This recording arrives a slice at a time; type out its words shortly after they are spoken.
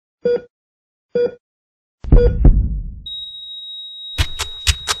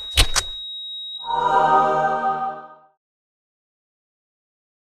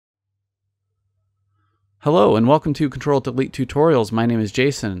Hello and welcome to CtrlAultDelTutorials. My name is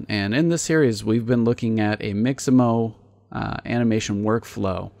Jason, and in this series we've been looking at a Mixamo animation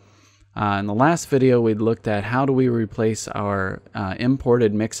workflow. In the last video we looked at how do we replace our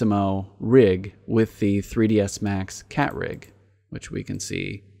imported Mixamo rig with the 3ds Max cat rig, which we can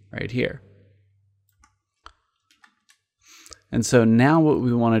see right here. And so now what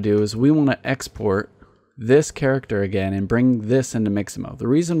we want to do is we want to export this character again and bring this into Mixamo. The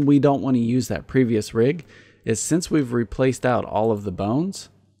reason we don't want to use that previous rig is since we've replaced out all of the bones,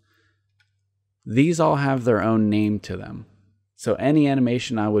 these all have their own name to them. So any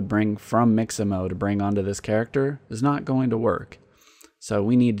animation I would bring from Mixamo to bring onto this character is not going to work. So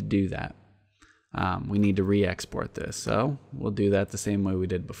we need to do that. We need to re-export this. So we'll do that the same way we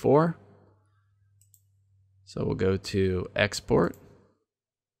did before. So we'll go to Export.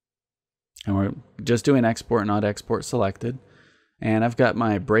 And we're just doing export, not export selected. And I've got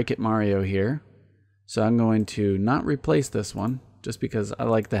my Break It Mario here. So I'm going to not replace this one, just because I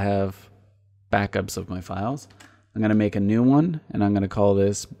like to have backups of my files. I'm going to make a new one, and I'm going to call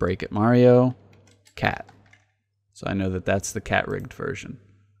this Break It Mario Cat. So I know that that's the cat rigged version.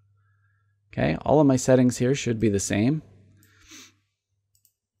 Okay, all of my settings here should be the same.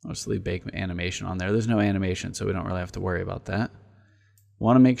 I'll just leave bake animation on there. There's no animation, so we don't really have to worry about that.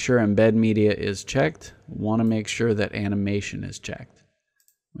 Want to make sure embed media is checked. Want to make sure that animation is checked.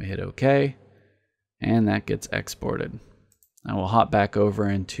 We hit OK, and that gets exported. Now we'll hop back over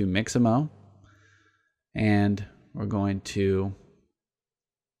into Mixamo, and we're going to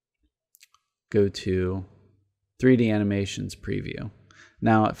go to 3D Animations Preview.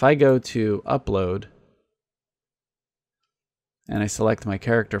 Now if I go to Upload, and I select my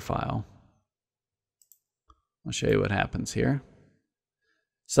character file, I'll show you what happens here.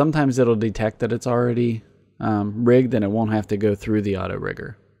 Sometimes it'll detect that it's already rigged and it won't have to go through the auto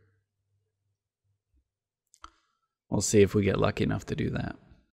rigger. We'll see if we get lucky enough to do that.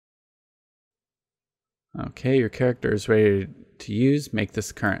 Okay, your character is ready to use. Make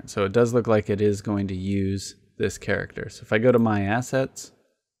this current. So it does look like it is going to use this character. So if I go to My Assets,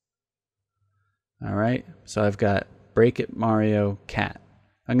 all right, so I've got Break It Mario Cat.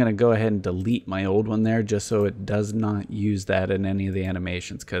 I'm going to go ahead and delete my old one there just so it does not use that in any of the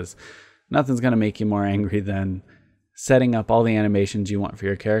animations, because nothing's going to make you more angry than setting up all the animations you want for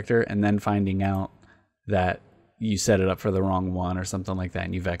your character and then finding out that you set it up for the wrong one or something like that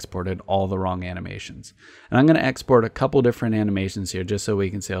and you've exported all the wrong animations. And I'm going to export a couple different animations here just so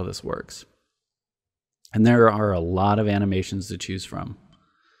we can see how this works. And there are a lot of animations to choose from.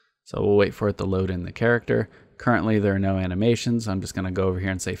 So we'll wait for it to load in the character. Currently there are no animations. I'm just going to go over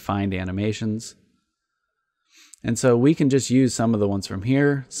here and say find animations. And so we can just use some of the ones from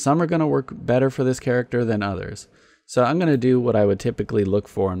here. Some are going to work better for this character than others. So I'm going to do what I would typically look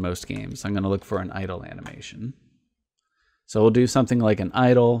for in most games. I'm going to look for an idle animation. So we'll do something like an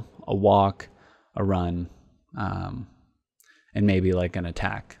idle, a walk, a run, and maybe like an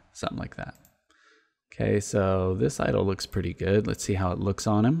attack, something like that. Okay, so this idle looks pretty good. Let's see how it looks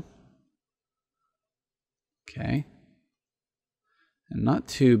on him. Okay, and not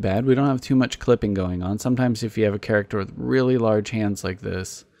too bad. We don't have too much clipping going on. Sometimes if you have a character with really large hands like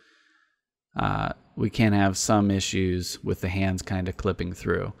this, we can have some issues with the hands kind of clipping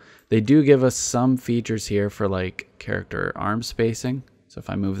through. They do give us some features here for like character arm spacing. So if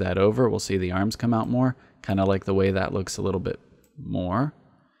I move that over, we'll see the arms come out more. Kind of like the way that looks a little bit more.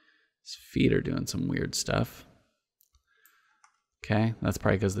 His feet are doing some weird stuff. Okay, that's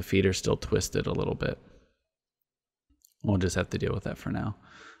probably because the feet are still twisted a little bit. We'll just have to deal with that for now.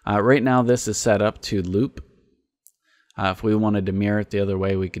 Right now this is set up to loop. If we wanted to mirror it the other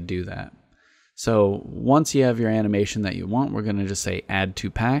way, we could do that. So once you have your animation that you want, we're going to just say add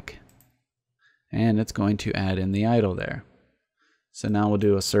to pack, and it's going to add in the idle there. So now we'll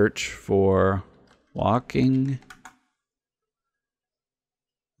do a search for walking,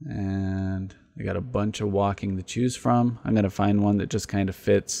 and I got a bunch of walking to choose from. I'm going to find one that just kind of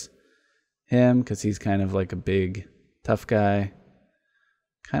fits him because he's kind of like a big tough guy.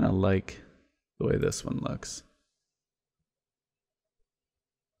 Kind of like the way this one looks.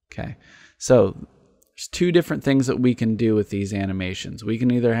 Okay, so there's two different things that we can do with these animations. We can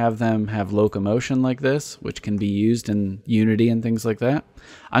either have them have locomotion like this, which can be used in Unity and things like that.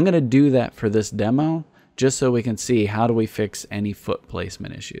 I'm going to do that for this demo just so we can see how do we fix any foot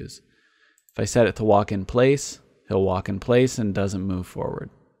placement issues. If I set it to walk in place, he'll walk in place and doesn't move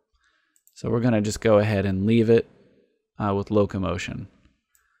forward. So we're going to just go ahead and leave it with locomotion.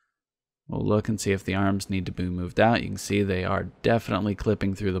 We'll look and see if the arms need to be moved out. You can see they are definitely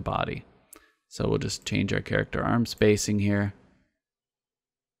clipping through the body. So we'll just change our character arm spacing here.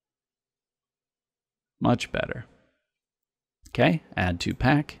 Much better. Okay, add to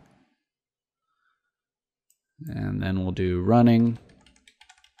pack. And then we'll do running.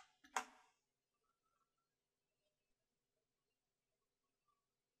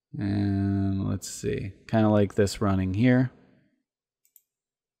 And let's see, kind of like this running here.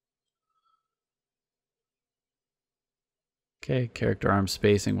 Okay, character arm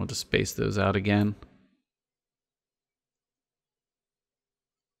spacing, we'll just space those out again.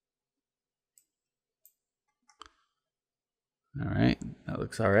 All right, that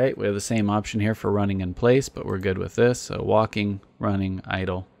looks all right. We have the same option here for running in place, but we're good with this. So walking, running,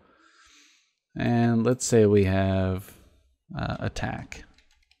 idle. And let's say we have attack.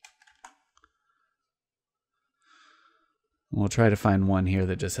 We'll try to find one here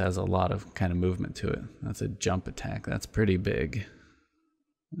that just has a lot of kind of movement to it. That's a jump attack. That's pretty big.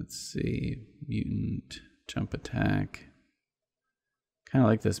 Let's see, mutant, jump attack. Kind of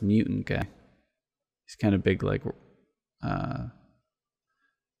like this mutant guy. He's kind of big, like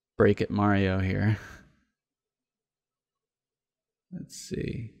Break It Mario here. Let's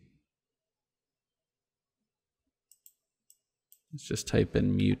see. Let's just type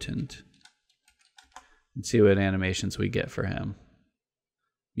in mutant and see what animations we get for him.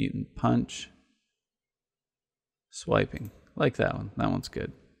 Mutant punch. Swiping. Like that one. That one's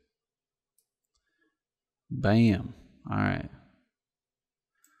good. Bam. All right.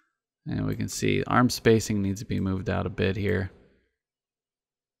 And we can see arm spacing needs to be moved out a bit here.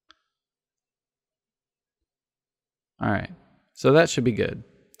 All right. So that should be good.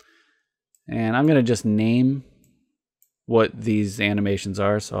 And I'm going to just name what these animations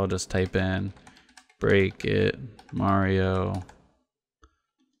are. So I'll just type in Break It Mario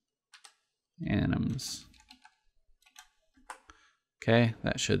Anims. Okay,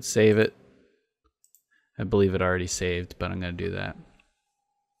 that should save it. I believe it already saved, but I'm going to do that.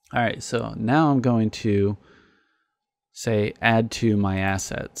 All right, so now I'm going to say add to my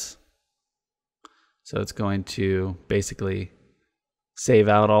assets. So it's going to basically save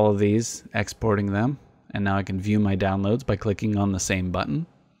out all of these, exporting them, and now I can view my downloads by clicking on the same button.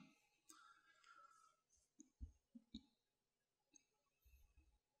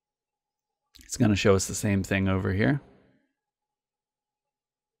 It's going to show us the same thing over here.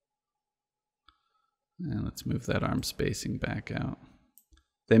 And let's move that arm spacing back out.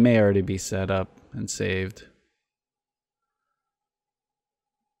 They may already be set up and saved.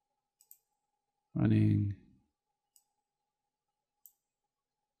 Running.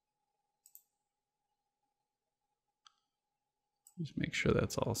 Just make sure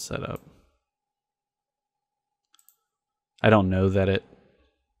that's all set up. I don't know that it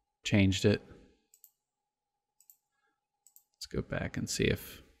changed it. Let's go back and see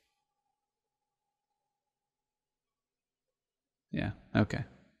if... Yeah, okay.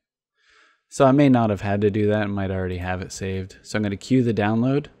 So I may not have had to do that. I might already have it saved. So I'm going to queue the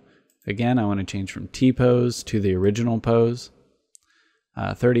download. Again, I want to change from T-pose to the original pose.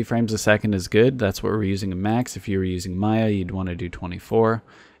 30 frames a second is good. That's what we're using in Max. If you were using Maya, you'd want to do 24.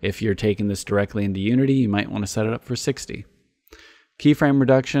 If you're taking this directly into Unity, you might want to set it up for 60. Keyframe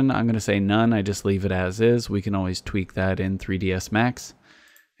reduction, I'm going to say none. I just leave it as is. We can always tweak that in 3ds Max.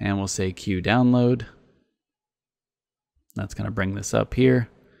 And we'll say queue download. That's going to bring this up here.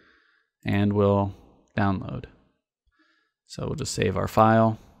 And we'll download. So we'll just save our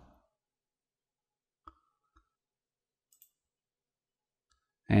file.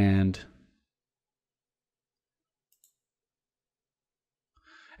 And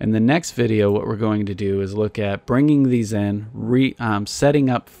in the next video, what we're going to do is look at bringing these in, setting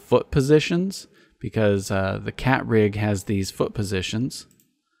up foot positions, because the cat rig has these foot positions,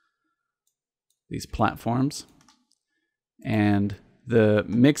 these platforms, and the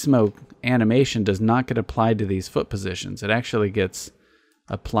Mixamo animation does not get applied to these foot positions. It actually gets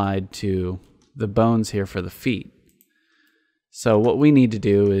applied to the bones here for the feet. So what we need to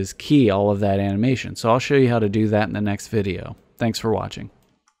do is key all of that animation. So I'll show you how to do that in the next video. Thanks for watching.